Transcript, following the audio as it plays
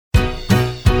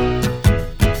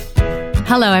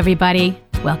Hello, everybody.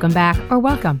 Welcome back, or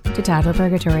welcome to Toddler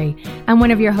Purgatory. I'm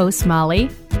one of your hosts, Molly.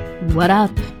 What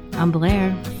up? I'm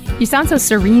Blair. You sound so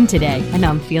serene today. I know,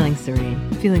 I'm feeling serene.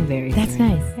 I'm feeling very That's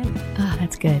serene. nice. Oh,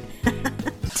 that's good.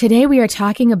 Today we are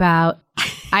talking about,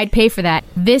 I'd pay for that.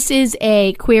 This is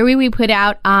a query we put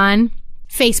out on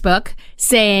Facebook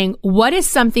saying, what is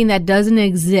something that doesn't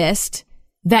exist,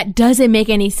 that doesn't make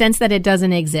any sense that it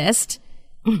doesn't exist,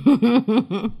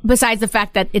 besides the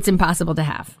fact that it's impossible to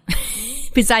have?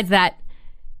 Besides that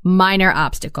minor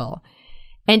obstacle.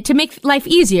 And to make life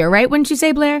easier, right? Wouldn't you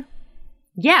say, Blair?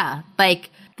 Yeah, like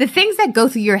the things that go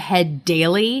through your head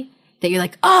daily that you're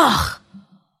like, ugh,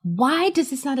 why does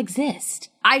this not exist?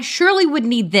 I surely would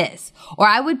need this, or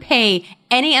I would pay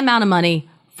any amount of money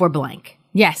for blank.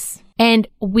 Yes. And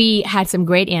we had some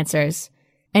great answers.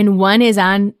 And one is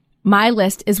on my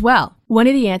list as well. One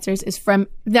of the answers is from,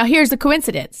 now here's the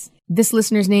coincidence. This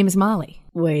listener's name is Molly.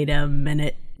 Wait a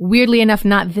minute. Weirdly enough,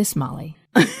 not this Molly.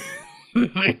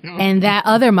 And that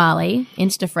other Molly,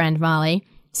 Insta-friend Molly,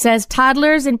 says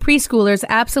toddlers and preschoolers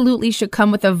absolutely should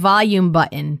come with a volume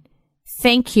button.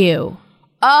 Thank you.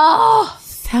 Oh,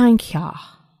 Thank you.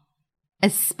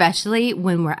 especially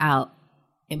when we're out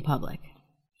in public.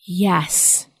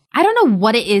 Yes. I don't know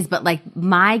what it is, but like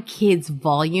my kids'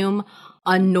 volume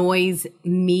annoys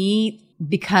me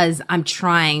because I'm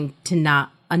trying to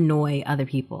not annoy other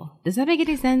people. Does that make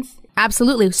any sense?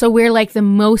 Absolutely. So we're like the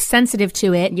most sensitive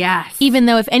to it. Yes. Even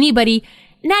though if anybody,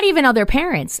 not even other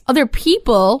parents, other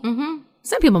people,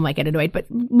 some people might get annoyed, but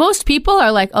most people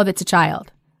are like, oh, that's a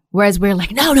child. Whereas we're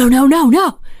like,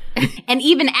 no. And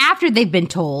even after they've been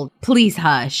told, please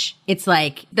hush, it's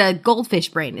like the goldfish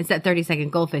brain. It's that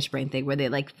 30-second goldfish brain thing where they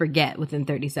like forget within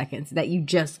 30 seconds that you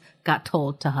just got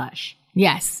told to hush.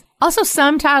 Yes. Also,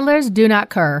 some toddlers do not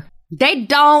cur. They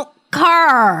don't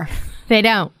cur. They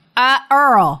don't.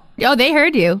 Earl. Oh, they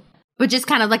heard you. But just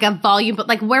kind of like a volume, but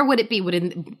like where would it be?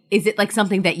 Is it like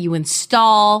something that you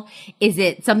install? Is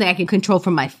it something I can control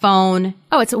from my phone?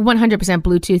 Oh, it's 100%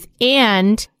 Bluetooth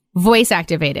and voice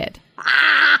activated.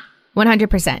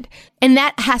 100%. And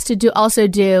that has to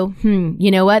do,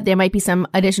 you know what? There might be some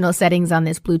additional settings on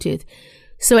this Bluetooth.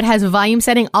 So it has a volume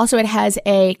setting. Also, it has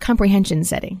a comprehension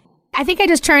setting. I think I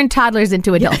just turned toddlers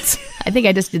into adults. I think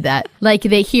I just did that. Like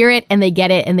they hear it and they get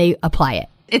it and they apply it.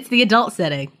 It's the adult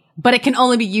setting, but it can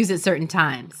only be used at certain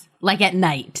times, like at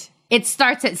night. It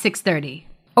starts at 6:30.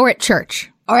 Or at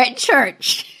church. Or at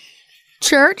church.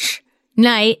 Church,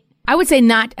 night. I would say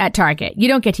not at Target. You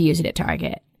don't get to use it at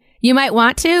Target. You might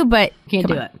want to, but Can't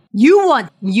do it. You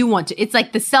want to. It's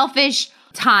like the selfish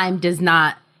time does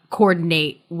not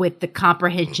coordinate with the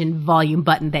comprehension volume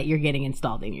button that you're getting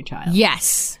installed in your child.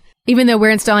 Yes. Even though we're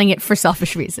installing it for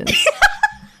selfish reasons.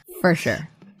 For sure.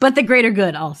 But the greater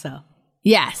good also.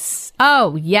 Yes.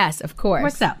 Oh, yes, of course.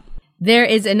 What's up? There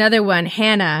is another one,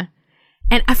 Hannah.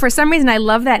 And for some reason, I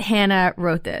love that Hannah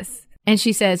wrote this. And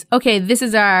she says, okay, this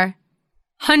is our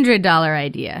 $100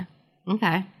 idea.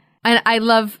 Okay. And I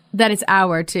love that it's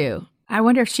our too. I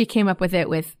wonder if she came up with it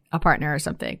with a partner or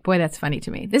something. Boy, that's funny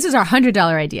to me. This is our $100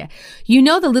 idea. You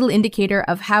know the little indicator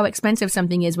of how expensive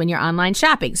something is when you're online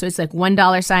shopping. So it's like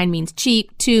 $1 sign means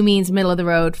cheap, 2 means middle of the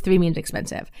road, 3 means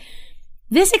expensive.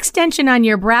 This extension on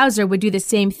your browser would do the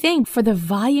same thing for the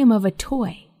volume of a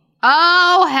toy.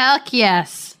 Oh, heck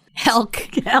yes. Helk.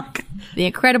 The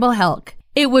Incredible Helk.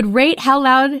 It would rate how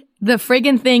loud the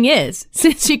friggin' thing is,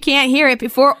 since you can't hear it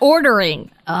before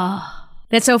ordering. Oh.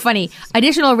 That's so funny.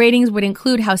 Additional ratings would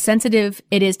include how sensitive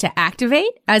it is to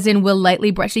activate, as in will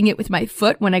lightly brushing it with my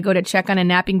foot when I go to check on a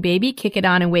napping baby, kick it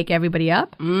on and wake everybody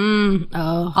up.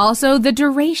 Oh. Also, the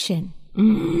duration.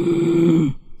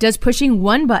 Does pushing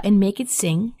one button make it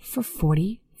sing for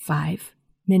 45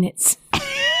 minutes?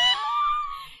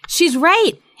 She's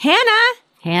right.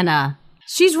 Hannah.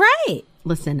 She's right.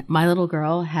 Listen, my little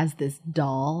girl has this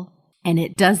doll and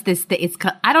it does this thing.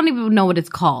 I don't even know what it's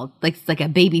called. Like it's like a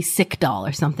baby sick doll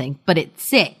or something, but it's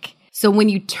sick. So when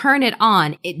you turn it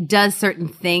on, it does certain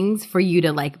things for you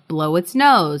to like blow its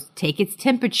nose, take its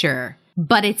temperature.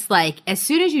 But it's like, as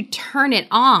soon as you turn it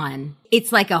on,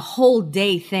 it's like a whole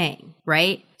day thing,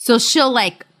 right? So she'll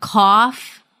like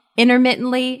cough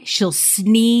intermittently. She'll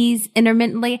sneeze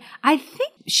intermittently. I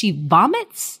think she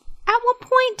vomits at one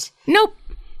point. Nope.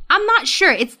 I'm not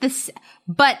sure. It's this,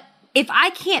 but if I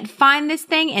can't find this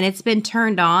thing and it's been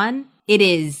turned on,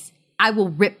 I will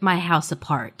rip my house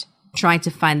apart trying to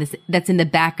find this that's in the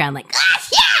background like,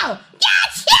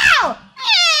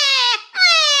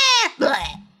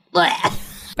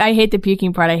 I hate the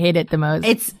puking part. I hate it the most.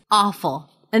 It's awful.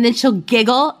 And then she'll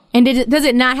giggle. And does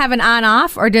it not have an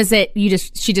on-off, or does it,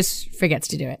 she just forgets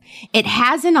to do it? It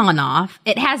has an on-off.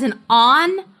 It has an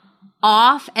on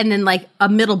off and then like a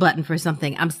middle button for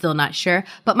something. I'm still not sure.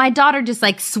 But my daughter just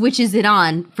like switches it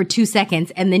on for 2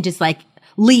 seconds and then just like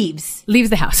leaves Leaves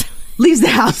the house. the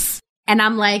house. And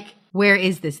I'm like, where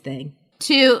is this thing?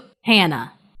 To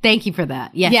Hannah. Thank you for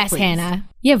that. Yes, please. Hannah.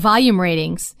 Yeah, volume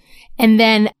ratings. And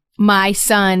then my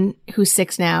son, who's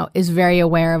 6 now, is very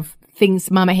aware of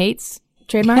things Mama hates.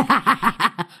 Trademark.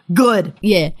 Good.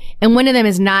 Yeah. And one of them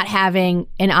is not having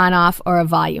an on-off or a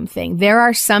volume thing. There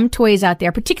are some toys out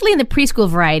there, particularly in the preschool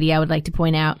variety, I would like to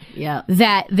point out,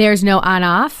 that there's no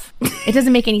on-off. It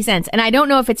doesn't make any sense. And I don't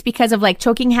know if it's because of like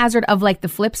choking hazard of like the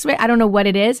flip switch. I don't know what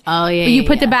it is. Oh, yeah. But you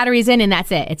put the batteries in and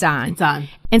that's it. It's on. It's on.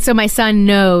 And so my son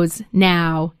knows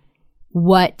now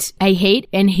what I hate.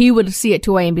 And he would see a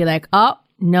toy and be like, oh,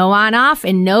 no on-off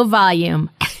and no volume.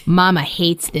 Mama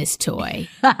hates this toy.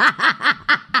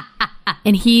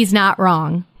 And he's not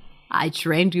wrong. I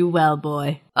trained you well,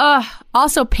 boy.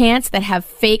 Also pants that have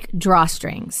fake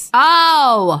drawstrings.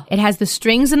 Oh! It has the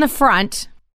strings in the front,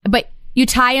 but you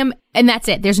tie them and that's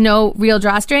it. There's no real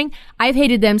drawstring. I've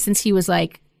hated them since he was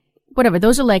like, whatever.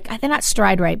 Those are like, they're not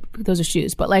Stride Right. Those are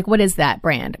shoes. But like, what is that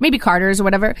brand? Maybe Carter's or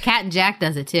whatever. Cat and Jack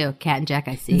does it too. Cat and Jack,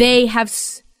 I see. They have,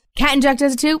 Cat and Jack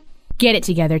does it too. Get it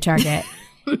together, Target.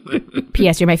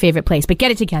 P.S. You're my favorite place, but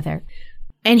get it together.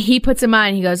 And he puts them on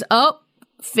and he goes, oh,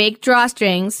 fake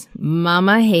drawstrings.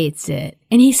 Mama hates it.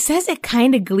 And he says it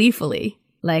kind of gleefully.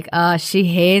 Like, oh, she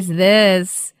hates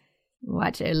this.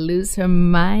 Watch her lose her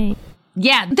mind.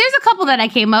 Yeah, there's a couple that I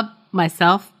came up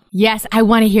myself. Yes, I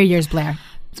want to hear yours, Blair.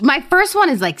 My first one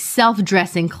is like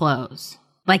self-dressing clothes.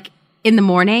 Like in the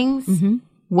mornings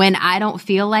when I don't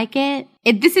feel like it.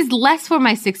 This is less for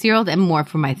my 6-year-old and more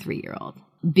for my 3-year-old.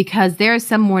 Because there are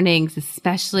some mornings,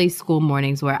 especially school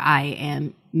mornings, where I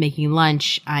am making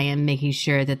lunch. I am making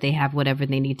sure that they have whatever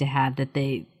they need to have that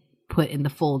they put in the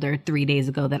folder 3 days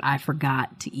ago that I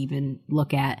forgot to even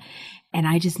look at. And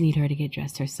I just need her to get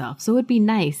dressed herself. So it would be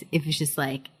nice if it's just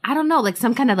like, I don't know, like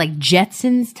some kind of like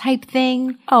Jetsons type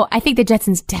thing. Oh, I think the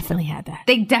Jetsons definitely had that.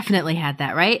 They definitely had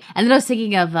that, right? And then I was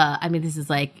thinking of, this is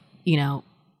like,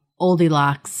 oldie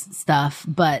locks stuff,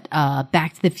 but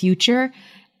Back to the Future.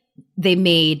 They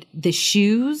made the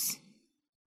shoes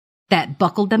that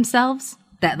buckled themselves,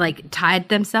 that like tied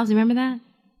themselves. You remember that?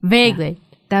 Vaguely.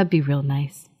 Yeah, that would be real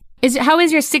nice. How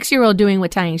is your 6-year-old doing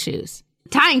with tying shoes?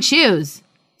 Tying shoes?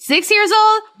 6 years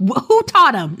old? Who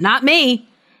taught him? Not me.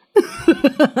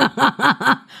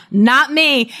 Not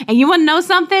me. And you want to know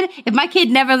something? If my kid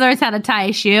never learns how to tie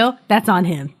a shoe, that's on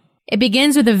him. It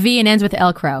begins with a V and ends with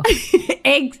Velcro.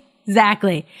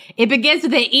 Exactly. It begins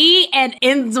with an E and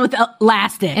ends with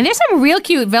elastic. And there's some real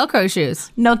cute Velcro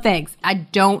shoes. No thanks. I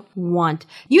don't want.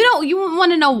 You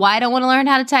want to know why I don't want to learn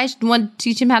how to tie? Want to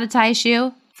teach him how to tie a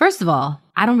shoe? First of all,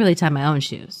 I don't really tie my own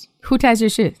shoes. Who ties your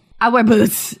shoes? I wear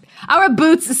boots. I wear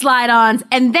boots, slide-ons,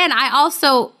 and then I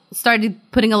also started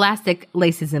putting elastic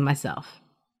laces in myself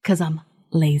because I'm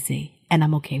lazy, and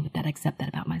I'm okay with that. I accept that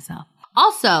about myself.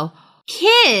 Also,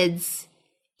 kids,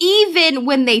 even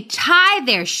when they tie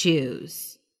their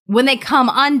shoes, when they come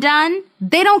undone,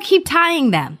 they don't keep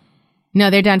tying them. No,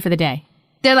 they're done for the day.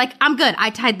 They're like, I'm good.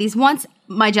 I tied these once.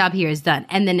 My job here is done.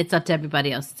 And then it's up to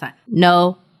everybody else to tie.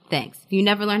 No, thanks. If you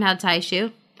never learn how to tie a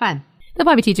shoe, fine. They'll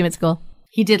probably teach him at school.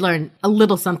 He did learn a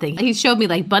little something. He showed me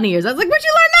like bunny ears. I was like, where'd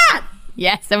you learn that?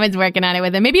 Yeah, someone's working on it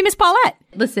with him. Maybe Miss Paulette.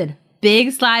 Listen,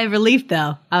 big sigh of relief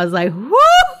though. I was like,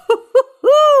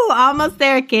 whoo, almost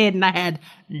there, kid. And I had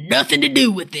nothing to do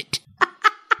with it.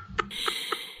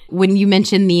 When you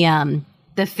mentioned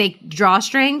the fake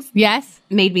drawstrings, yes,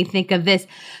 made me think of this.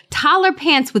 Taller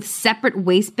pants with separate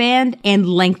waistband and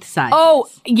length size. Oh,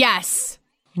 yes.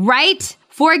 Right?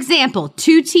 For example,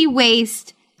 2T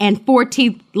waist and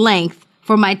 4T length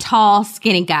for my tall,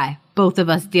 skinny guy. Both of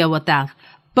us deal with that.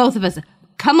 Both of us.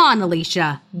 Come on,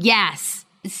 Alicia. Yes.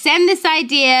 Send this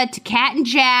idea to Cat and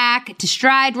Jack, to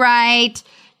Stride Right,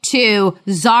 to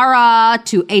Zara,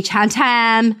 to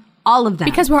H&M, all of them.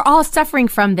 Because we're all suffering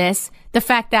from this. The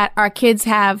fact that our kids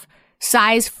have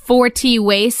size 4T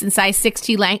waist and size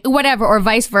 6T length, whatever, or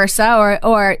vice versa,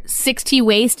 or 6T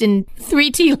waist and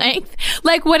 3T length,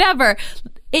 like whatever.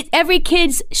 Every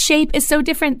kid's shape is so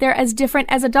different. They're as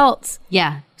different as adults.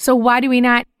 Yeah. So why do we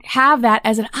not have that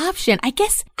as an option? I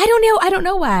guess, I don't know. I don't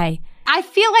know why. I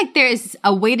feel like there's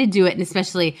a way to do it, and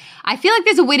especially, I feel like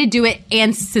there's a way to do it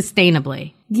and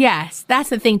sustainably. Yes, that's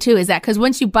the thing too, is that because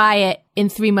once you buy it, in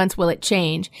 3 months will it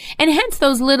change? And hence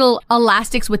those little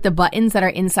elastics with the buttons that are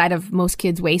inside of most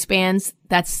kids' waistbands,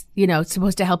 that's,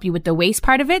 supposed to help you with the waist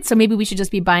part of it. So maybe we should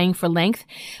just be buying for length.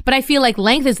 But I feel like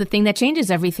length is the thing that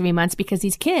changes every 3 months because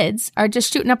these kids are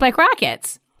just shooting up like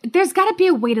rockets. There's got to be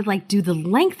a way to like do the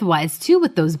lengthwise too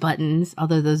with those buttons.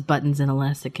 Although those buttons in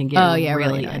elastic can get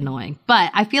really annoying.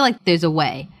 But I feel like there's a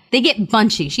way. They get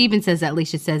bunchy. She even says that.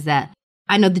 Alicia says that.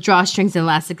 I know the drawstrings and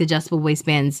elastic adjustable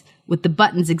waistbands with the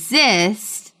buttons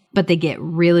exist, but they get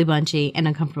really bunchy and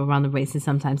uncomfortable around the waist, and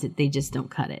sometimes they just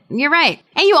don't cut it. And you're right.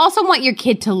 And you also want your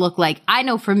kid to look like, I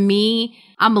know for me,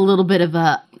 I'm a little bit of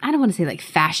a, I don't want to say like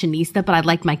fashionista, but I'd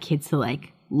like my kids to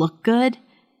like look good.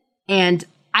 And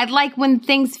I'd like when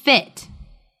things fit.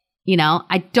 You know,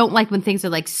 I don't like when things are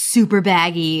like super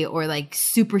baggy or like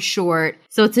super short.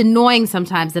 So it's annoying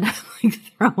sometimes that I'm like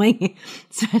throwing,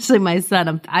 especially my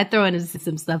son. I throw in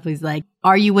some stuff. He's like,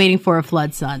 "Are you waiting for a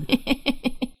flood, son?"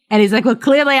 And he's like, "Well,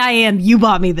 clearly I am. You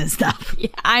bought me this stuff." Yeah,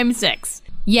 I'm 6.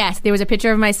 Yes, there was a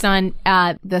picture of my son.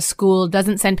 The school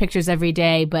doesn't send pictures every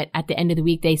day, but at the end of the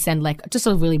week, they send like just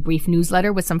a really brief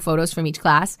newsletter with some photos from each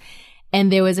class. And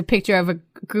there was a picture of a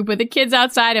group of the kids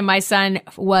outside, and my son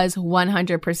was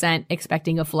 100%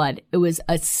 expecting a flood. It was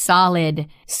a solid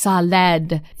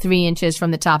 3 inches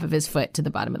from the top of his foot to the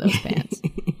bottom of those pants.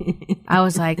 I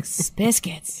was like,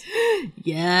 biscuits.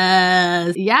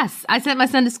 Yes. I sent my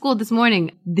son to school this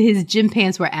morning. His gym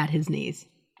pants were at his knees.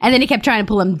 And then he kept trying to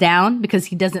pull them down because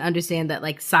he doesn't understand that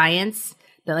like science,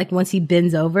 that like once he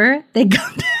bends over, they go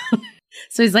down.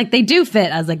 So he's like, they do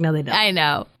fit. I was like, no, they don't. I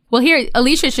know. Well, here,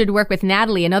 Alicia should work with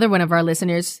Natalie, another one of our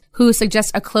listeners, who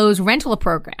suggests a clothes rental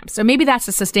program. So maybe that's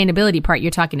the sustainability part you're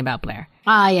talking about, Blair.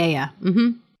 Yeah.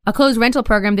 Mm-hmm. A clothes rental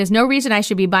program, there's no reason I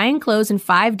should be buying clothes in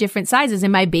 5 different sizes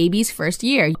in my baby's first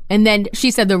year. And then she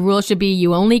said the rule should be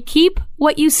you only keep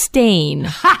what you stain.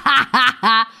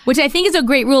 Which I think is a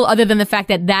great rule, other than the fact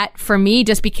that for me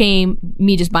just became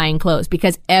me just buying clothes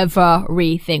because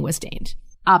everything was stained.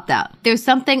 Opt out. There's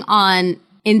something on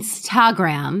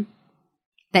Instagram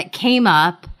that came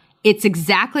up. It's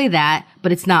exactly that,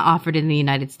 but it's not offered in the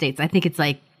United States. I think it's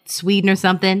like Sweden or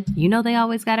something. You know, they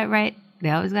always got it right.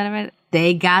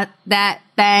 They got that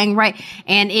thing right.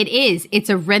 And it's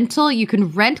a rental. You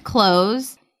can rent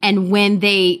clothes, and when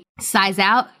they size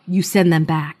out, you send them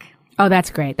back. Oh, that's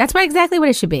great. That's exactly what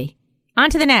it should be. On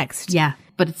to the next. Yeah,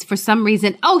 but it's for some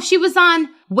reason. Oh, she was on,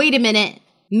 wait a minute.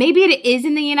 Maybe it is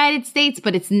in the United States,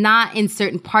 but it's not in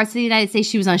certain parts of the United States.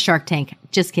 She was on Shark Tank.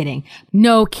 Just kidding.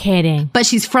 No kidding. But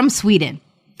she's from Sweden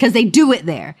because they do it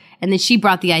there. And then she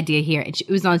brought the idea here. It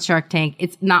was on Shark Tank.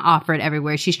 It's not offered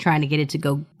everywhere. She's trying to get it to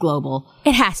go global.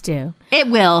 It has to. It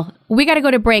will. We got to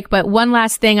go to break, but one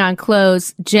last thing on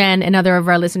clothes. Jen, another of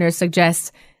our listeners,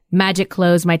 suggests magic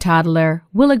clothes my toddler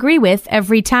will agree with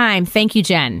every time. Thank you,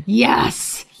 Jen.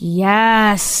 Yes.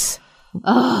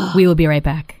 Ugh. We will be right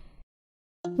back.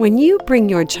 When you bring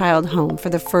your child home for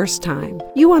the first time,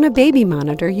 you want a baby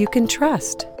monitor you can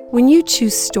trust. When you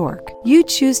choose Stork, you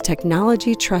choose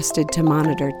technology trusted to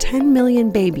monitor 10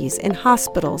 million babies in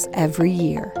hospitals every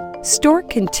year. Stork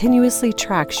continuously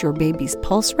tracks your baby's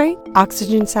pulse rate,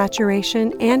 oxygen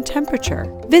saturation, and temperature.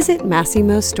 Visit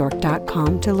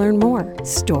MassimoStork.com to learn more.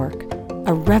 Stork,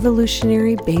 a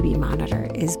revolutionary baby monitor,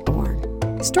 is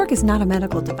born. Stork is not a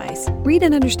medical device. Read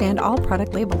and understand all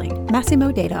product labeling.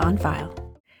 Massimo data on file.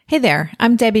 Hey there,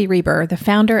 I'm Debbie Reber, the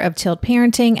founder of Tilt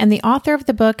Parenting and the author of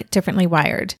the book Differently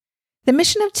Wired. The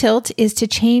mission of Tilt is to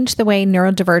change the way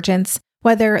neurodivergence,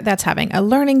 whether that's having a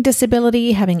learning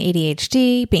disability, having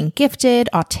ADHD, being gifted,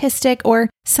 autistic, or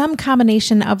some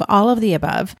combination of all of the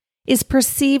above, is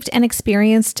perceived and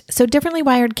experienced so differently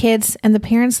wired kids and the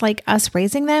parents like us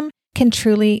raising them can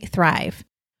truly thrive.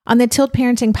 On the Tilt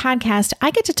Parenting podcast, I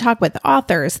get to talk with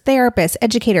authors, therapists,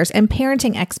 educators, and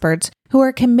parenting experts who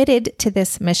are committed to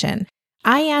this mission.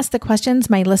 I ask the questions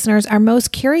my listeners are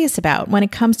most curious about when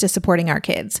it comes to supporting our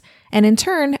kids. And in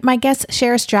turn, my guests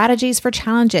share strategies for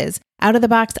challenges,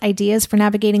 out-of-the-box ideas for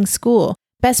navigating school,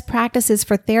 best practices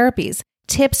for therapies,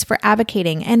 tips for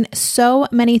advocating, and so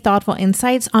many thoughtful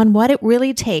insights on what it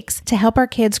really takes to help our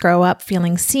kids grow up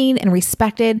feeling seen and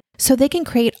respected so they can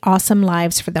create awesome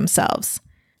lives for themselves.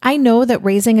 I know that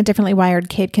raising a differently wired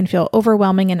kid can feel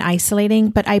overwhelming and isolating,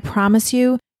 but I promise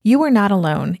you, you are not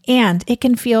alone, and it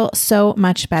can feel so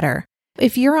much better.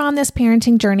 If you're on this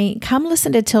parenting journey, come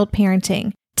listen to Tilt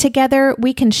Parenting. Together,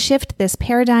 we can shift this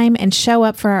paradigm and show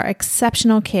up for our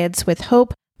exceptional kids with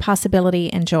hope,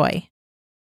 possibility, and joy.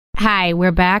 Hi,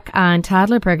 we're back on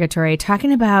Toddler Purgatory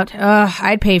talking about,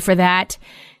 I'd pay for that.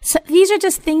 So these are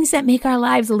just things that make our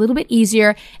lives a little bit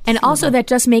easier, and also that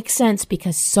just make sense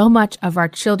because so much of our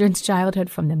children's childhood,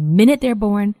 from the minute they're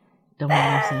born Don't make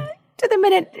no sense. to the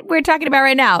minute we're talking about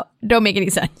right now, don't make any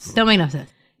sense. Don't make no sense.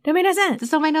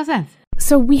 Just don't make no sense.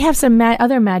 So we have some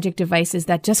other magic devices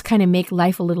that just kind of make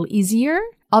life a little easier.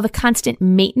 all the constant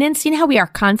maintenance. You know how we are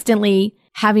constantly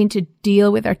having to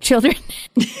deal with our children?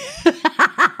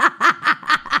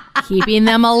 Keeping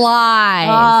them alive.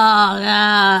 Oh,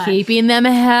 God. Keeping them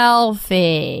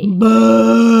healthy.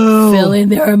 Boo. Filling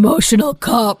their emotional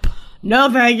cup.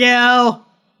 No, thank you.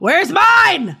 Where's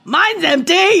mine? Mine's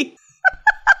empty.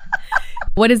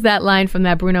 What is that line from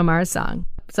that Bruno Mars song?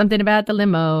 Something about the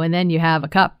limo, and then you have a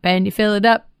cup, and you fill it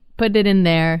up, put it in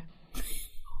there.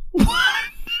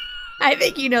 I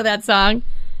think you know that song.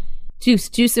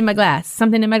 Juice in my glass.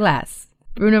 Something in my glass.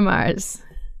 Bruno Mars.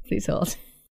 Please hold.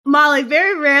 Molly,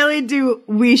 very rarely do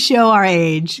we show our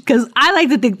age, because I like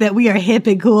to think that we are hip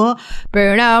and cool.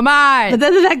 Bruno Mars. But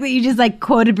then the fact that you just like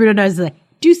quoted Bruno Mars, like,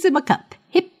 juice in my cup,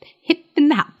 hip in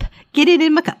the hop, get it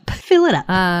in my cup, fill it up.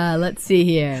 Let's see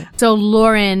here. So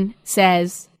Lauren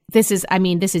says, this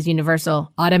is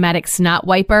universal. Automatic snot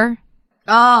wiper.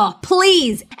 Oh,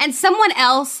 please. And someone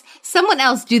else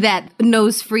do that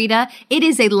knows Frida. It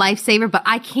is a lifesaver, but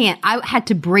I can't. I had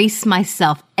to brace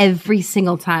myself every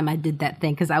single time I did that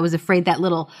thing because I was afraid that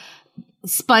little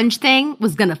sponge thing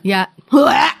was going to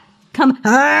come.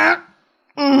 I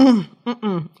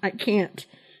can't.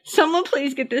 Someone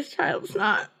please get this child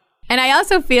snot. And I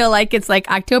also feel like it's like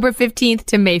October 15th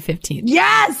to May 15th.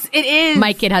 Yes, it is.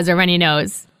 My kid has a runny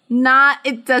nose.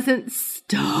 It doesn't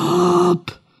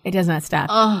stop. It does not stop.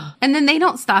 Oh, and then they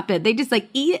don't stop it. They just like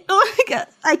eat it. Oh my God.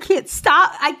 I can't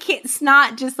stop. I can't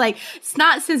snot. Just like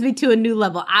snot sends me to a new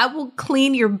level. I will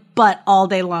clean your butt all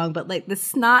day long, but like the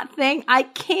snot thing, I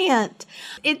can't.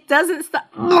 It doesn't stop.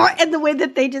 And the way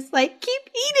that they just like keep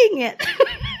eating it.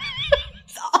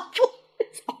 It's awful.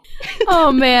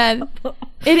 Oh man.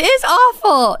 It is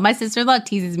awful. My sister-in-law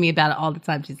teases me about it all the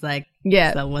time. She's like,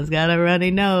 yeah, someone's got a runny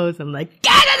nose. I'm like,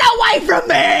 get it away from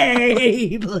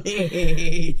me,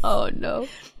 please. Oh, no.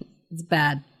 It's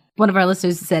bad. One of our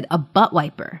listeners said a butt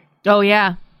wiper. Oh,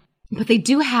 yeah. But they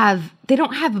don't have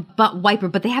a butt wiper,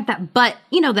 but they have that butt,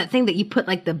 that thing that you put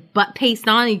like the butt paste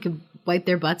on and you can wipe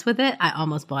their butts with it. I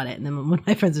almost bought it. And then one of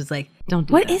my friends was like, don't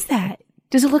do that. What is that?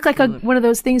 Does it look like one of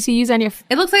those things you use on your...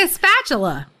 It looks like a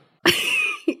spatula.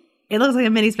 It looks like a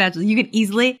mini spatula. You can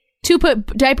easily... To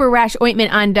put diaper rash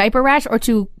ointment on diaper rash or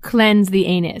to cleanse the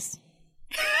anus?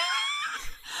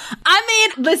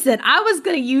 I mean, listen, I was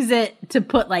going to use it to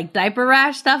put like diaper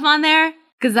rash stuff on there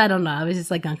because I don't know. I was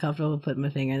just like uncomfortable putting my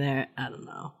finger there. I don't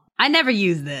know. I never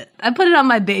used it. I put it on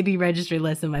my baby registry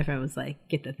list and my friend was like,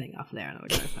 get the thing off there. And I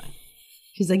was like, fine.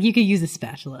 She's like, you could use a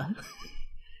spatula.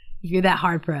 If you're that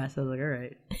hard pressed. I was like, all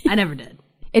right. I never did.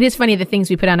 It is funny the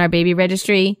things we put on our baby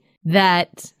registry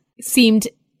that seemed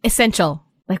essential.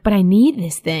 Like, but I need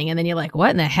this thing. And then you're like,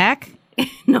 what in the heck?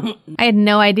 No. I had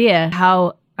no idea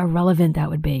how irrelevant that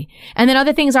would be. And then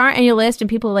other things aren't on your list and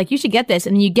people are like, you should get this.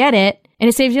 And then you get it and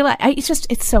it saves your life.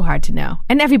 It's so hard to know.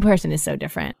 And every person is so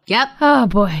different. Yep. Oh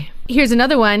boy. Here's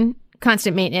another one.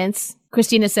 Constant maintenance.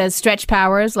 Christina says stretch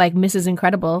powers like Mrs.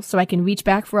 Incredible so I can reach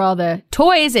back for all the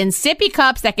toys and sippy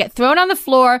cups that get thrown on the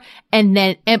floor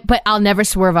but I'll never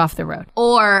swerve off the road.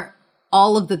 Or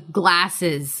all of the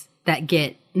glasses that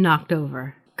get knocked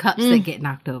over. Cups that get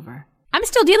knocked over. I'm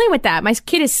still dealing with that. My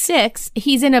kid is 6.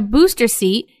 He's in a booster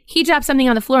seat. He drops something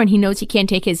on the floor and he knows he can't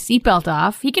take his seatbelt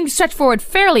off. He can stretch forward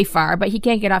fairly far, but he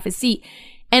can't get off his seat.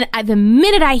 And the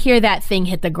minute I hear that thing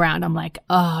hit the ground, I'm like,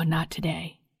 oh, not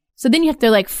today. So then you have to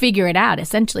like figure it out,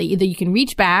 essentially. Either you can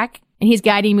reach back and he's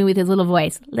guiding me with his little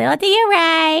voice. Little to your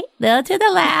right, little to the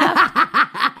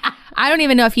left. I don't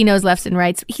even know if he knows lefts and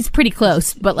rights. He's pretty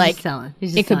close, but like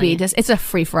it could be just, it's a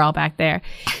free for all back there.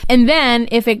 And then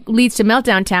if it leads to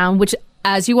Meltdown Town, which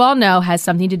as you all know has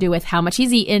something to do with how much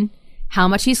he's eaten, how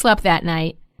much he slept that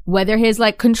night, whether his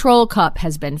like control cup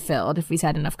has been filled, if he's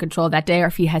had enough control that day, or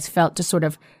if he has felt just sort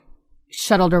of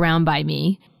shuttled around by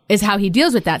me, is how he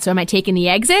deals with that. So am I taking the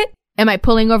exit? Am I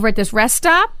pulling over at this rest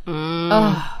stop?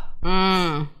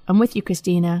 I'm with you,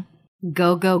 Christina.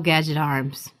 Go Gadget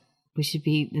Arms. We should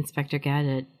be Inspector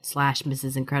Gadget /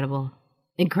 Mrs. Incredible.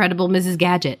 Incredible Mrs.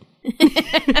 Gadget.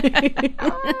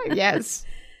 Yes.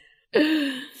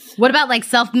 What about like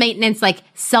self-maintenance, like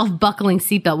self-buckling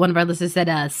seatbelt? One of our listeners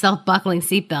said self-buckling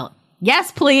seatbelt.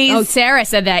 Yes, please. Oh, Sarah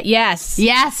said that. Yes.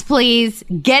 Yes, please.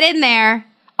 Get in there.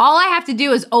 All I have to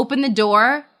do is open the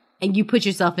door and you put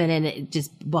yourself in and it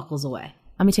just buckles away.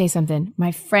 Let me tell you something.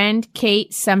 My friend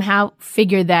Kate somehow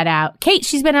figured that out. Kate,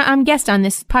 she's been a guest on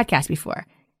this podcast before.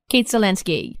 Kate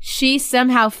Zelensky. She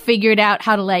somehow figured out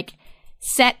how to like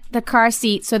set the car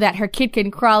seat so that her kid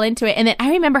can crawl into it. And then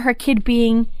I remember her kid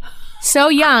being so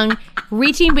young,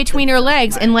 reaching between her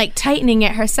legs and like tightening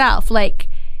it herself. Like,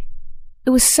 it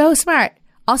was so smart.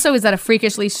 Also, is that a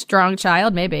freakishly strong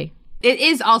child? Maybe. It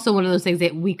is also one of those things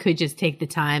that we could just take the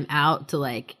time out to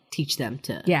like teach them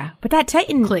to But that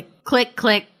tighten. click, click,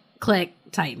 click, click,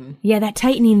 tighten. Yeah, that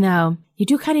tightening though. You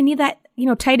do kind of need that,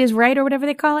 tight is right or whatever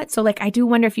they call it. So like, I do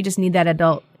wonder if you just need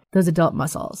those adult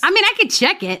muscles. I mean, I could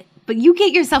check it, but you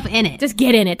get yourself in it. Just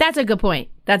get in it. That's a good point.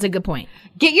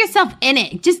 Get yourself in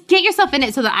it. Just get yourself in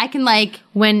it so that I can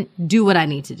do what I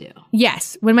need to do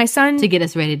Yes, when my son to get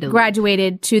us ready to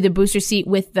graduated to the booster seat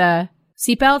with the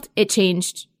seatbelt, it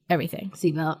changed everything.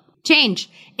 Seatbelt. Change.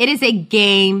 It is a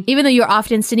game. Even though you're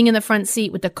often sitting in the front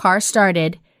seat with the car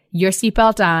started, your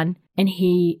seatbelt on, and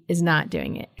he is not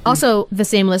doing it. Also, the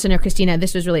same listener, Christina,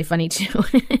 this was really funny too.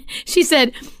 She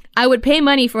said, I would pay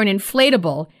money for an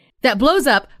inflatable that blows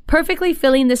up, perfectly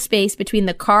filling the space between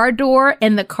the car door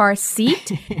and the car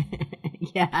seat,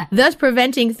 Yeah. thus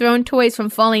preventing thrown toys from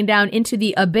falling down into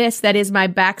the abyss that is my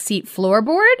backseat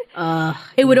floorboard.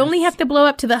 It would only have to blow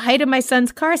up to the height of my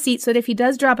son's car seat so that if he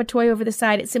does drop a toy over the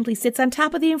side, it simply sits on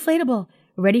top of the inflatable,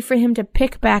 ready for him to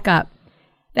pick back up.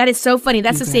 That is so funny.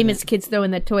 That's the same as kids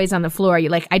throwing the toys on the floor.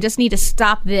 You're like, I just need to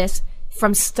stop this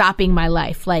from stopping my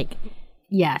life. Like,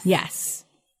 Yes.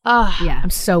 oh, Yeah. I'm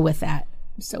so with that.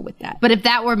 But if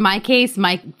that were my case,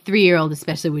 my 3-year-old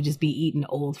especially would just be eating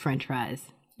old French fries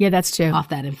Yeah, that's true. off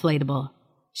that inflatable.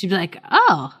 She'd be like,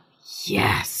 oh,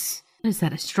 yes. What is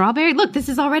that, a strawberry? Look, this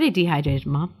is already dehydrated,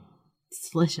 Mom. It's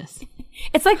delicious.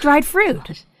 It's like dried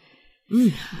fruit.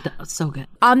 So good.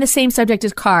 On the same subject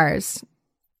as cars,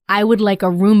 I would like a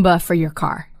Roomba for your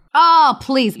car. Oh,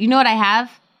 please. You know what I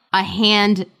have? A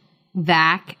hand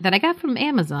vac that I got from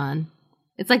Amazon.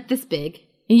 It's like this big.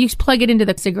 And you just plug it into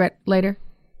the cigarette lighter.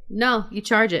 No, you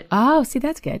charge it. Oh, see,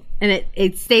 that's good. And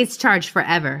it stays charged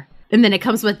forever. And then it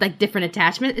comes with like different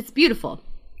attachments. It's beautiful.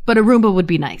 But a Roomba would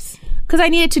be nice. Because I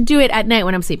needed to do it at night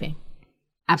when I'm sleeping.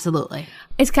 Absolutely.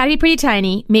 It's got to be pretty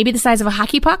tiny, maybe the size of a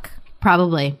hockey puck.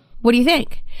 Probably. What do you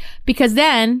think? Because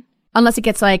then, unless it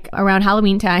gets like around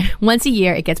Halloween time, once a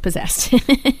year it gets possessed. And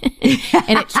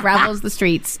it travels the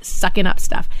streets sucking up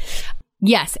stuff.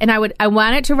 Yes, and I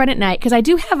want it to run at night because I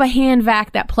do have a hand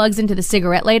vac that plugs into the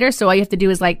cigarette lighter. So all you have to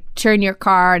do is like turn your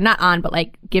car, not on, but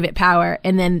like give it power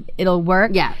and then it'll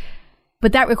work. Yeah.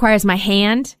 But that requires my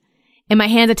hand and my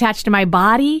hand's attached to my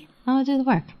body. I want to do the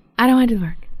work. I don't want to do the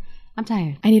work. I'm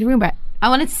tired. I need a Roomba. I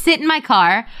want to sit in my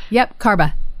car. Yep,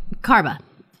 Carba. Carba.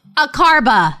 A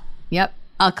Carba. Yep.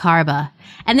 A Carba.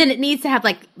 And then it needs to have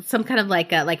like some kind of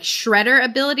like shredder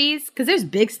abilities because there's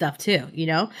big stuff too,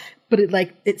 But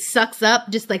it sucks up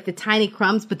just like the tiny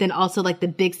crumbs, but then also like the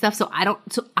big stuff. So I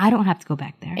don't have to go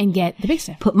back there And get the big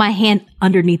stuff. put my hand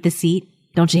underneath the seat.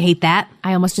 Don't you hate that?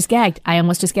 I almost just gagged.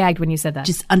 When you said that.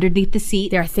 Just underneath the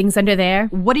seat. There are things under there.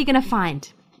 What are you gonna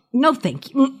find? No,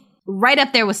 thank you. Right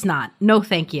up there with snot. No,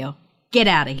 thank you. Get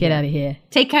out of here. Get out of here.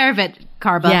 Take care of it,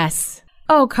 Carba. Yes.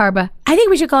 Oh, Carba. I think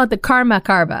we should call it the Karma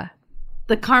Carba.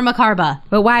 The Karma Carba.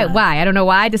 But why? Why? I don't know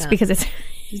why. Just because it's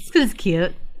It's because it's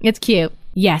cute. it's cute.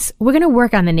 Yes, we're gonna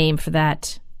work on the name for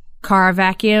that car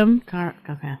vacuum. Okay.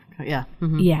 Yeah.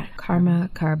 Mm-hmm. Yeah, Karma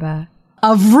Carba.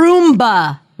 A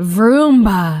Roomba.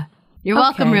 Vroomba. You're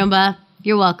welcome, Okay. Roomba.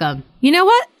 You're welcome. You know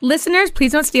what, listeners?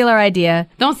 Please don't steal our idea.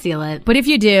 Don't steal it. But if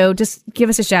you do, just give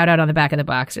us a shout out on the back of the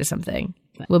box or something.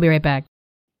 We'll be right back.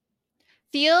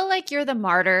 Feel like you're the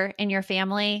martyr in your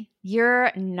family?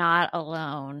 You're not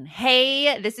alone.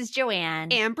 Hey, this is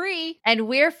Joanne. And Bree. And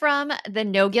we're from the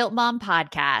No Guilt Mom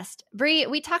podcast. Bree,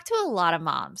 we talk to a lot of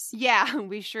moms. Yeah,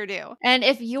 we sure do. And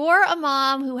if you're a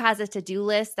mom who has a to-do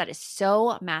list that is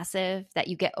so massive that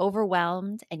you get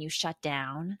overwhelmed and you shut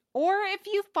down, Or if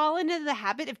you've fallen into the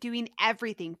habit of doing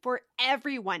everything for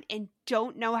everyone and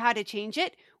don't know how to change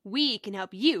it, we can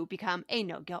help you become a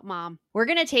no-guilt mom. we're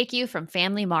going to take you from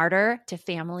family martyr to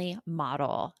family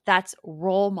model. That's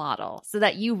role model, so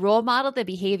that you role model the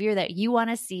behavior that you want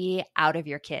to see out of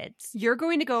your kids. You're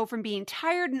going to go from being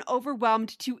tired and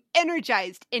overwhelmed to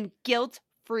energized and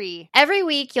guilt-free. Every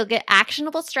week, you'll get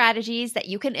actionable strategies that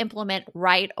you can implement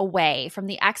right away from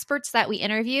the experts that we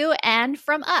interview and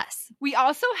from us. We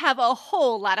also have a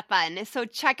whole lot of fun, so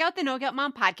check out the No Guilt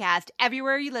Mom podcast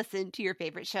everywhere you listen to your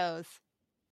favorite shows.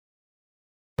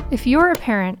 If you're a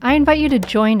parent, I invite you to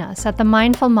join us at the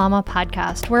Mindful Mama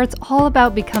podcast, where it's all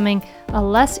about becoming a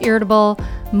less irritable,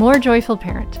 more joyful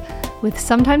parent. With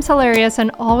sometimes hilarious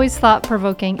and always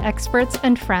thought-provoking experts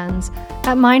and friends,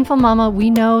 at Mindful Mama, we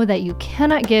know that you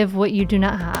cannot give what you do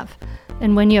not have.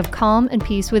 And when you have calm and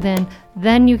peace within,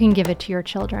 then you can give it to your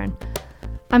children.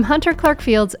 I'm Hunter Clark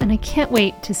Fields, and I can't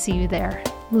wait to see you there.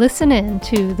 Listen in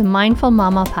to the Mindful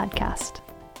Mama podcast.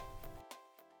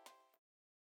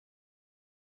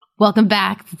 Welcome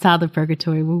back to Toddler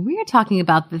Purgatory, where we're talking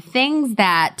about the things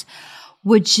that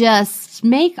would just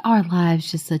make our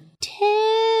lives just a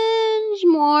tinge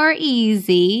more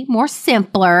easy, more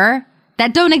simpler,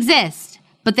 that don't exist,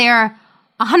 but they are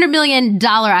 $100 million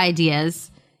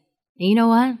ideas. And you know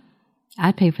what?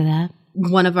 I'd pay for that.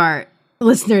 One of our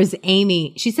listeners,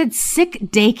 Amy, she said sick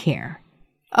daycare.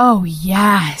 Oh,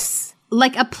 yes.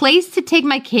 Like a place to take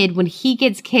my kid when he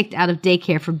gets kicked out of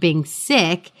daycare for being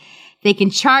sick. They can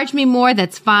charge me more.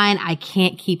 That's fine. I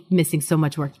can't keep missing so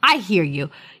much work. I hear you.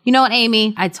 You know what,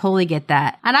 Amy? I totally get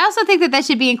that. And I also think that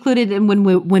should be included in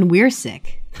when we're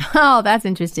sick. Oh, that's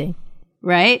interesting.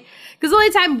 Right? Because the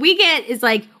only time we get is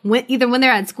like either when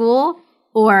they're at school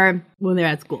or when they're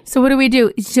at school. So what do we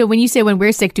do? So when you say when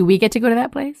we're sick, do we get to go to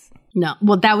that place? No.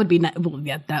 Well, that would be not. Well,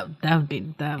 yeah, that would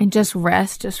be. And just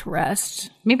rest.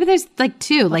 Maybe Maybe there's like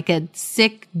two, like a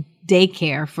sick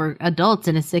daycare for adults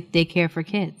and a sick daycare for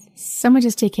kids. Someone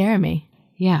just take care of me.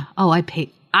 Yeah. Oh,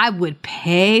 I would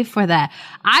pay for that.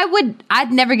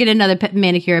 I'd never get another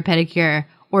manicure or pedicure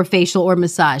or facial or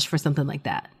massage for something like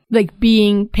that. Like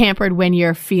being pampered when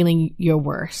you're feeling your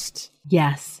worst.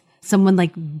 Yes. Someone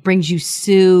like brings you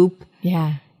soup.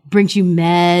 Yeah. Brings you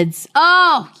meds.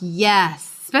 Oh,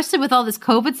 yes. Especially with all this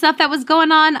COVID stuff that was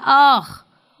going on. Oh.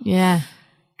 Yeah.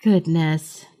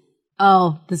 Goodness.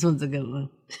 Oh, this one's a good one.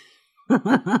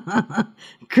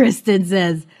 Kristen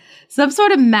says, some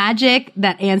sort of magic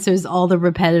that answers all the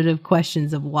repetitive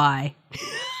questions of why.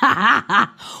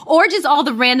 Or just all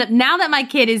the random. Now that my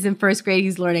kid is in first grade,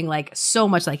 he's learning like so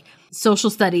much like social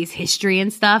studies, history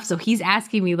and stuff. So he's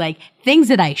asking me like things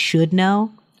that I should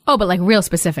know. Oh, but like real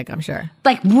specific, I'm sure.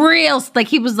 Like real, like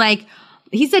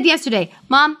he said yesterday,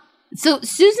 Mom, so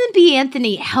Susan B.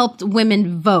 Anthony helped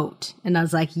women vote. And I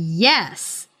was like,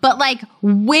 yes. But like,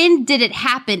 when did it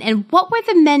happen? And what were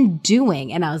the men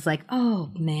doing? And I was like,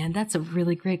 oh man, that's a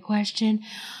really great question.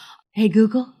 Hey,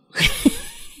 Google.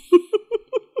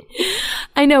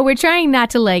 I know we're trying not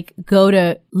to like go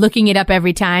to looking it up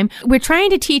every time. We're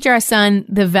trying to teach our son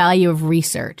the value of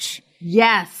research.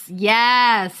 Yes.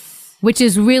 Which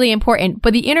is really important.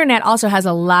 But the internet also has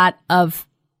a lot of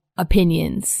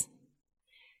opinions.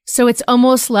 So it's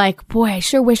almost like, boy, I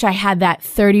sure wish I had that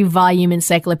 30-volume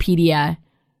encyclopedia.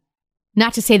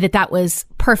 Not to say that that was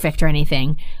perfect or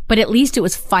anything, but at least it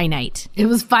was finite. It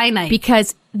was finite.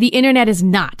 Because the internet is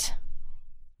not.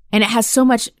 And it has so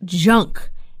much junk.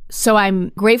 So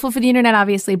I'm grateful for the internet,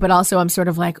 obviously, but also I'm sort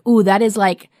of like, ooh, that is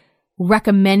like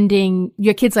recommending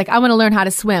your kids like, I want to learn how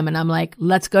to swim. And I'm like,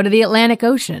 let's go to the Atlantic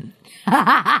Ocean.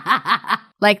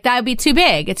 Like, that would be too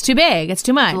big. It's too big. It's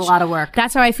too much. It's a lot of work.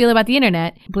 That's how I feel about the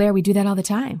internet. Blair, we do that all the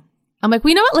time. I'm like, well,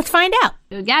 you know what? Let's find out.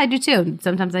 Yeah, I do too.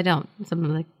 Sometimes I don't. Sometimes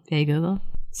I'm like, hey, Google.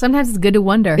 Sometimes it's good to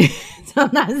wonder.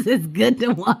 Sometimes it's good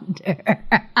to wonder.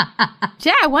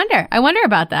 Yeah, I wonder. I wonder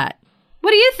about that. What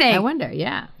do you think? I wonder,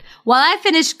 yeah. While I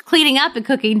finish cleaning up and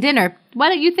cooking dinner, why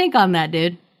don't you think on that,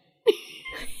 dude?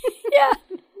 Yeah.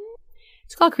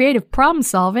 It's called creative problem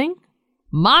solving.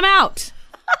 Mom out.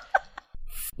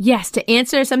 Yes, to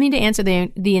answer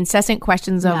the incessant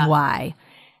questions of why.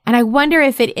 And I wonder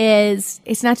if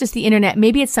it's not just the internet.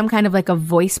 Maybe it's some kind of like a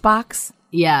voice box.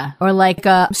 Yeah. Or like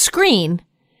a screen.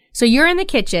 So you're in the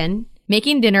kitchen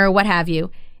making dinner or what have you.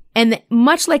 And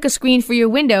much like a screen for your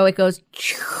window, it goes.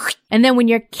 And then when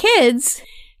your kids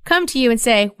come to you and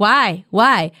say,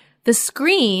 why? The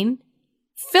screen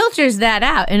filters that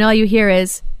out. And all you hear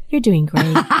is, you're doing great.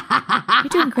 You're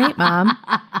doing great, Mom.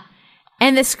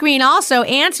 And the screen also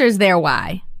answers their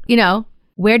why. You know,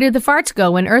 where do the farts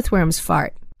go when earthworms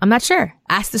fart? I'm not sure.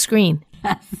 Ask the screen.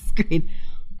 Ask the screen.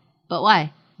 But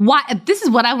why? Why? This is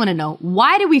what I want to know.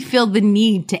 Why do we feel the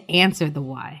need to answer the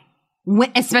why?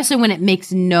 Especially when it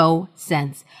makes no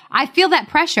sense. I feel that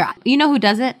pressure. You know who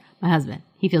does it? My husband.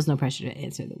 He feels no pressure to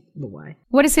answer the why.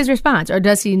 What is his response? Or what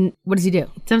does he do?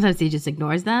 Sometimes he just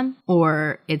ignores them.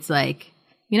 Or it's like,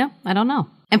 I don't know.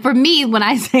 And for me, when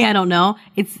I say I don't know,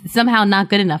 it's somehow not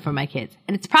good enough for my kids.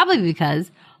 And it's probably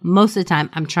because most of the time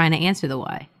I'm trying to answer the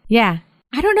why. Yeah.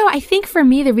 I don't know. I think for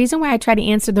me, the reason why I try to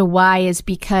answer the why is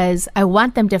because I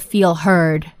want them to feel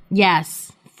heard.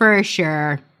 Yes, for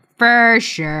sure. For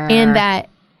sure.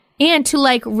 And to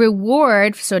like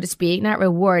reward, so to speak, not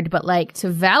reward, but like to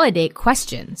validate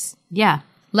questions. Yeah.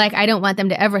 Like I don't want them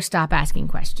to ever stop asking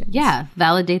questions. Yeah.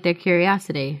 Validate their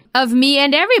curiosity. Of me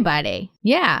and everybody.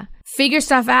 Yeah. Figure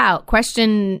stuff out.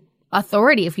 Question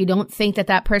authority if you don't think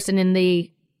that person in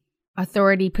the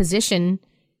authority position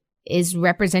is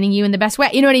representing you in the best way.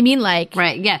 You know what I mean? Like,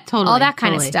 right. Yeah, totally. All that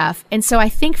kind of stuff. And so I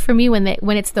think for me, when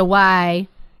it's the why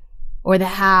or the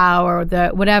how or the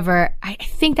whatever, I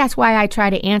think that's why I try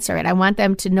to answer it. I want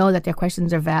them to know that their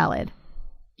questions are valid.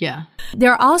 Yeah.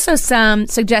 There are also some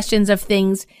suggestions of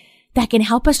things that can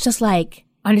help us just like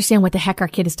understand what the heck our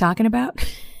kid is talking about.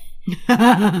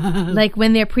 Like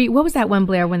when they're what was that one,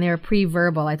 Blair, when they were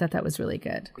pre-verbal? I thought that was really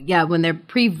good. Yeah, when they're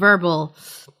pre-verbal.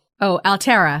 Oh,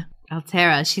 Altera,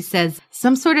 she says,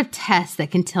 some sort of test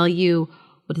that can tell you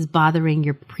what is bothering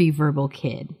your pre-verbal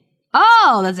kid.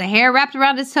 Oh, there's a hair wrapped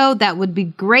around his toe. That would be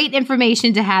great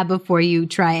information to have before you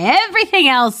try everything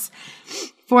else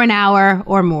for an hour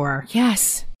or more.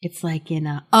 Yes. It's like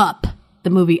in Up, the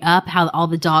movie Up, how all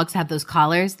the dogs have those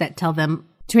collars that tell them.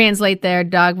 Translate their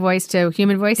dog voice to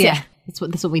human voice? Yeah. That's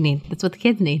what we need. That's what the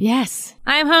kids need. Yes.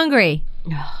 I'm hungry.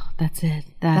 Oh, that's it.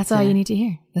 That's all you need to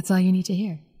hear. That's all you need to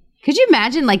hear. Could you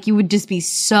imagine, like, you would just be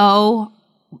so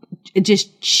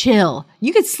just chill.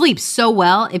 You could sleep so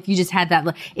well if you just had that.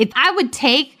 I would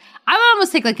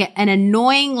almost take like an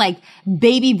annoying like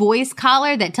baby voice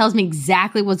collar that tells me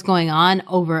exactly what's going on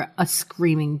over a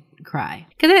screaming cry.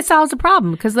 Because then it solves the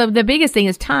problem. Because the biggest thing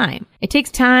is time. It takes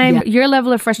time. Yeah. Your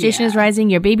level of frustration is rising.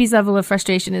 Your baby's level of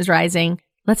frustration is rising.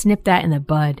 Let's nip that in the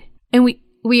bud. And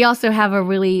we also have a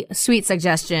really sweet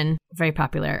suggestion, very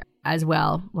popular as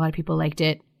well. A lot of people liked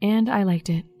it, and I liked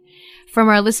it. From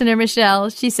our listener, Michelle,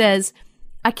 she says,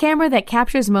 a camera that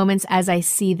captures moments as I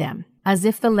see them, as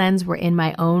if the lens were in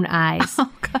my own eyes.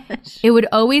 Oh, gosh. It would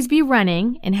always be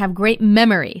running and have great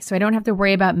memory, so I don't have to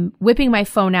worry about whipping my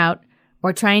phone out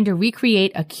or trying to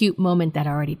recreate a cute moment that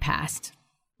already passed.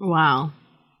 Wow.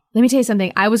 Let me tell you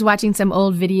something. I was watching some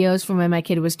old videos from when my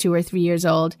kid was 2 or 3 years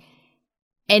old,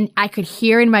 and I could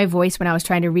hear in my voice when I was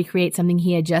trying to recreate something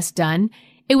he had just done.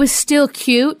 It was still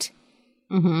cute.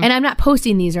 Mm-hmm. And I'm not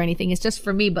posting these or anything. It's just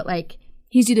for me, but like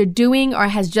he's either doing or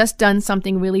has just done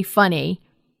something really funny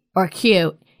or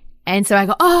cute. And so I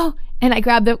go, oh, and I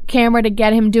grab the camera to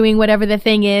get him doing whatever the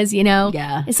thing is, you know?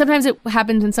 Yeah. And sometimes it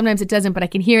happens and sometimes it doesn't, but I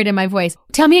can hear it in my voice.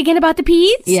 Tell me again about the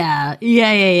peas? Yeah.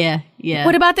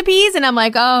 What about the peas? And I'm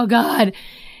like, oh, God.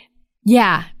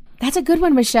 Yeah. That's a good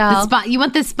one, Michelle. You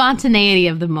want the spontaneity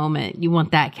of the moment. You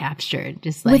want that captured.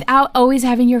 Just like without always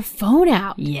having your phone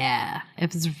out. Yeah.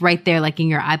 If it's right there, like in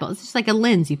your eyeball. It's just like a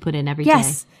lens you put in every day.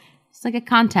 Yes. It's like a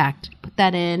contact. Put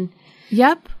that in.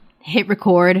 Yep. Hit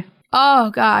record.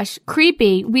 Oh, gosh.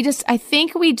 Creepy. I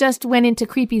think we just went into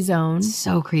creepy zone.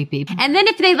 So creepy. And then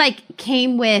if they like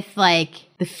came with like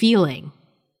the feeling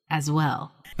as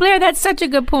well. Blair, that's such a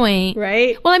good point.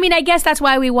 Right? Well, I mean, I guess that's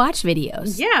why we watch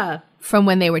videos. Yeah. From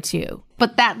when they were 2.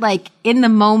 But that like in the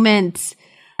moment,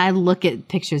 I look at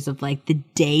pictures of like the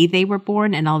day they were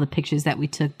born and all the pictures that we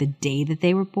took the day that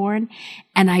they were born.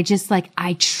 And I just like,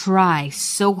 I try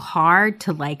so hard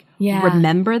to like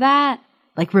remember that.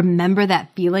 Like remember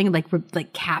that feeling,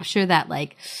 like capture that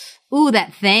like, ooh,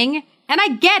 that thing. And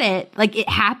I get it. Like it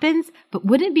happens, but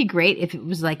wouldn't it be great if it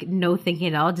was like no thinking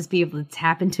at all, just be able to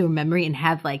tap into a memory and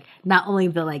have like not only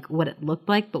the like what it looked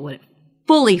like, but what it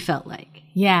fully felt like.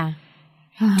 Yeah.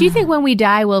 Do you think when we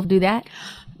die, we'll do that?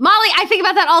 Molly, I think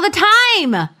about that all the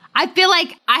time. I feel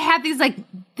like I have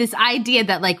this idea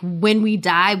that like when we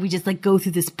die, we just like go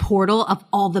through this portal of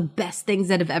all the best things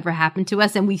that have ever happened to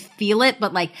us and we feel it,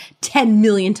 but like 10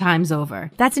 million times over.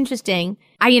 That's interesting.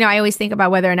 I always think about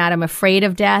whether or not I'm afraid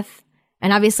of death.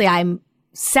 And obviously I'm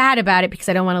sad about it because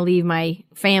I don't want to leave my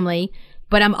family.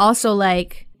 But I'm also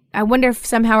like, I wonder if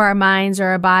somehow our minds or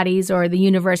our bodies or the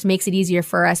universe makes it easier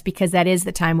for us because that is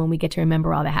the time when we get to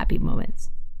remember all the happy moments.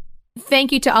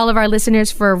 Thank you to all of our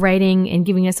listeners for writing and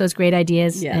giving us those great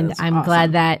ideas. Yeah, and I'm awesome.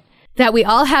 glad that we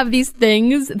all have these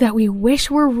things that we wish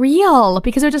were real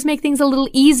because it'll just make things a little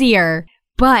easier.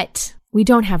 But we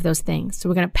don't have those things. So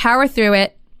we're going to power through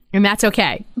it, and that's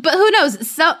okay. But who knows?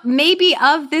 So maybe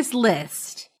of this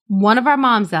list, one of our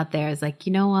moms out there is like,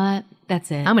 you know what?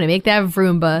 That's it. I'm going to make that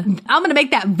Vroomba. I'm going to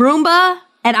make that Vroomba,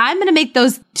 and I'm going to make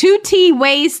those 2T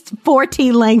waist,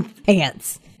 4T length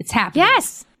pants. It's happening.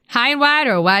 Yes. High and wide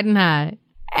or wide and high.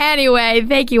 Anyway,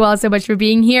 thank you all so much for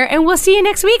being here. And we'll see you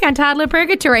next week on Toddler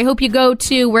Purgatory. I hope you go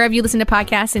to wherever you listen to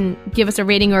podcasts and give us a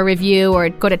rating or a review, or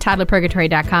go to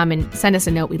toddlerpurgatory.com and send us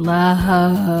a note. We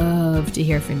love to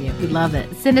hear from you. We love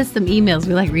it. Send us some emails.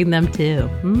 We like reading them too.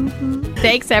 Mm-hmm.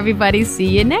 Thanks, everybody. See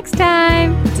you next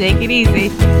time. Take it easy.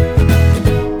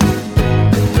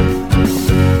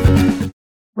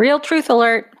 Real truth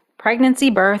alert. Pregnancy,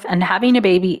 birth, and having a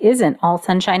baby isn't all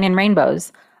sunshine and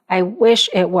rainbows. I wish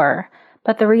it were.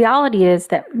 But the reality is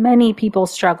that many people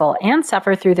struggle and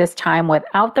suffer through this time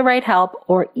without the right help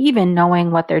or even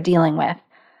knowing what they're dealing with.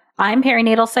 I'm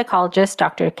perinatal psychologist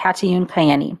Dr. Katayun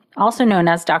Kayeni, also known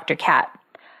as Dr. Kat.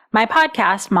 My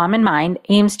podcast, Mom and Mind,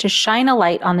 aims to shine a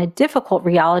light on the difficult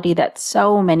reality that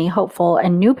so many hopeful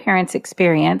and new parents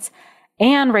experience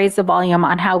and raise the volume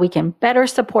on how we can better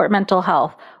support mental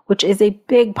health, which is a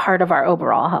big part of our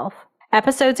overall health.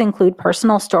 Episodes include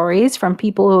personal stories from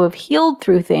people who have healed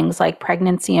through things like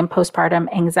pregnancy and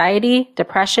postpartum anxiety,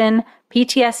 depression,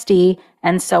 PTSD,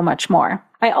 and so much more.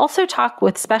 I also talk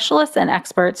with specialists and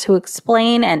experts who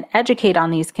explain and educate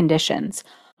on these conditions.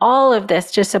 All of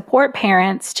this to support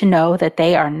parents to know that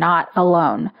they are not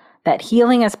alone, that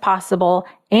healing is possible,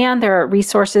 and there are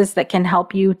resources that can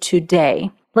help you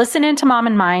today. Listen into Mom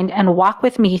in Mind and walk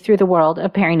with me through the world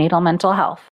of perinatal mental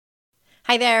health.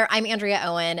 Hi there, I'm Andrea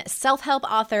Owen, self-help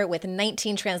author with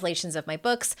 19 translations of my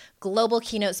books, global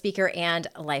keynote speaker, and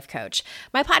life coach.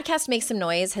 My podcast, Make Some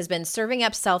Noise, has been serving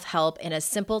up self-help in a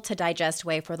simple-to-digest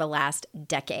way for the last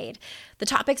decade. The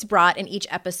topics brought in each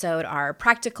episode are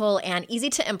practical and easy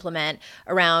to implement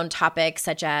around topics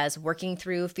such as working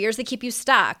through fears that keep you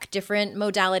stuck, different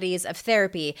modalities of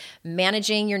therapy,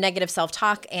 managing your negative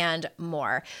self-talk, and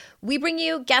more. We bring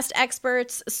you guest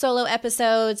experts, solo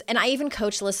episodes, and I even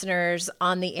coach listeners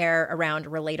on the air around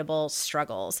relatable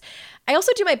struggles. I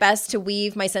also do my best to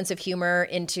weave my sense of humor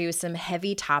into some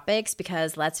heavy topics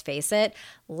because, let's face it,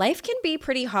 life can be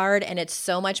pretty hard, and it's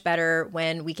so much better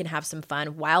when we can have some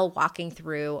fun while walking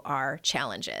through our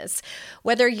challenges.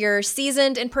 Whether you're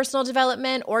seasoned in personal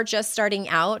development or just starting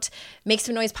out, Make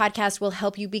Some Noise podcast will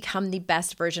help you become the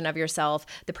best version of yourself,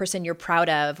 the person you're proud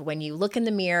of when you look in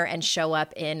the mirror and show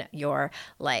up in your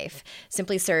life.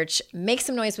 Simply search Make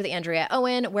Some Noise with Andrea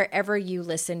Owen wherever you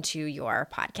listen to your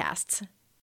podcasts.